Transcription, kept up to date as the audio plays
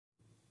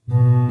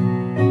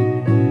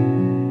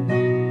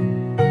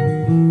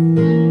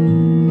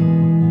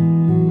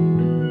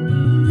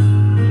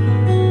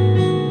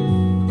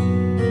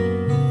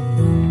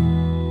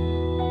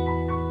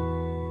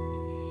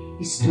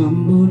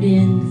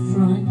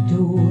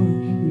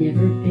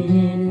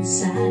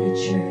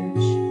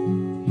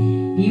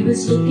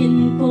was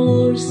looking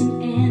for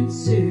some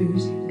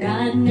answers.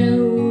 God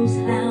knows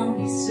how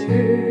he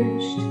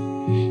searched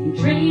and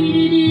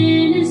traded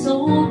in his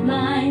old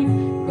life.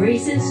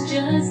 Grace is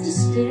just a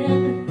step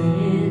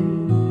ahead.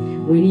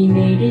 When he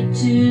made it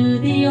to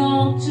the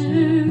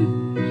altar,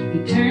 he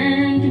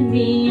turned to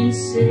me and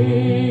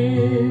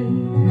said,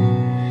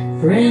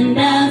 "Friend,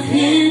 I've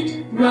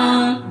hit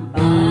rock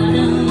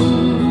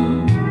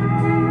bottom.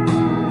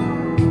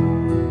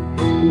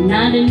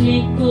 Not a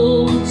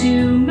nickel to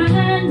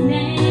my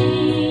name.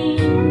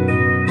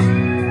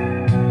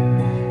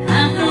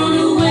 I've thrown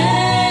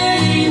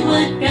away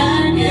what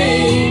God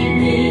gave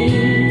me,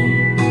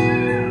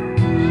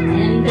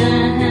 and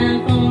I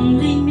have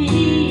only me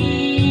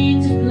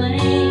to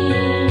blame.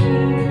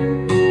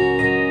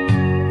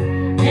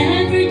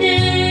 Every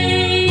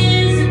day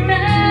is a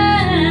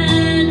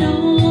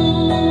battle.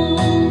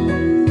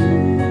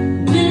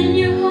 When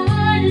your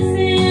heart is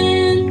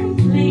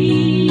incomplete,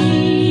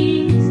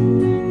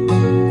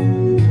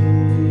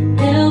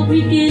 help me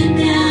get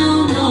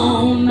down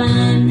on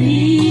my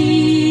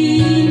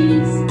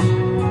knees,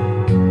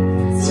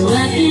 so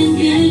I can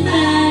get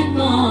back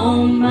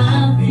on my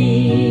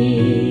feet."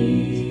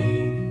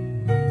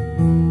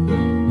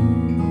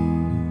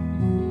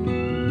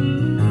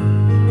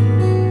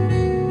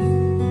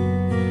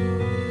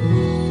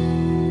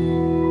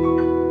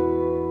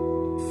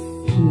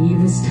 He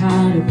was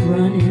tired of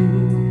running,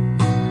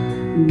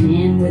 a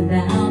man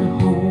without a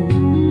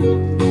home.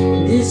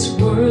 This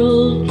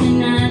world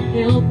cannot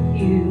help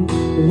you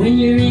when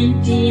you're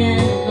empty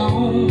and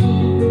alone.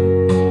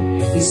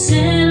 He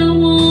said, "I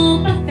want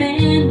my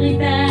family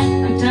back.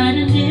 I'm tired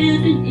of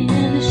living in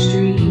the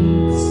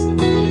streets.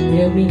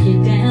 Help me get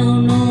down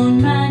on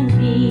my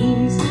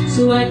knees,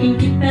 so I can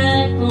get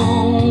back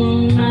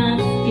on my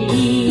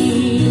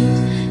feet.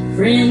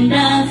 Friend,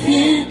 I've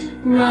hit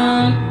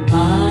rock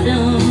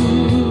bottom.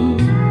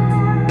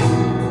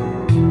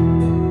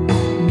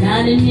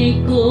 Not a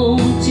nickel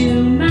to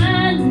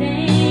my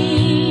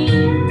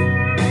name.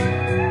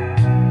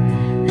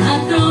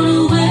 I've thrown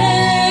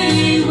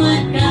away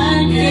what God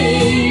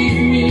gave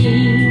me,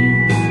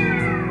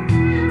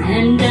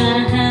 and I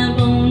have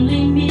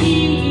only me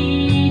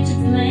to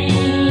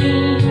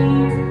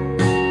blame.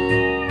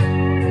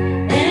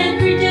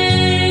 Every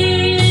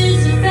day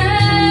is a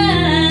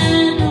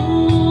battle.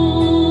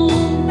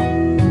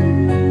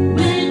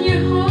 When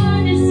your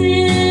heart is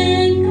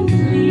incomplete,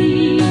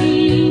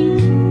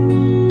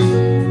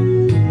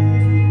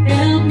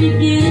 help me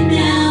get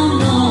down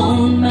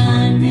on my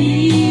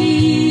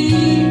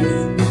knees,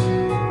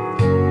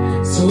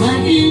 so I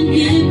can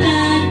get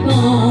back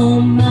on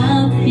my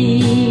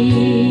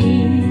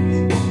feet.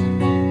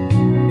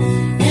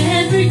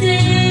 Every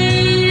day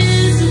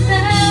is a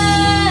battle.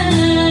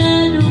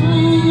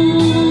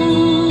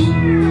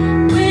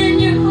 When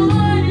your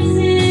heart is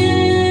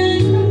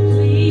incomplete,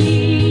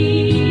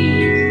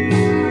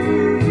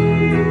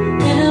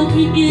 help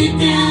me get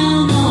down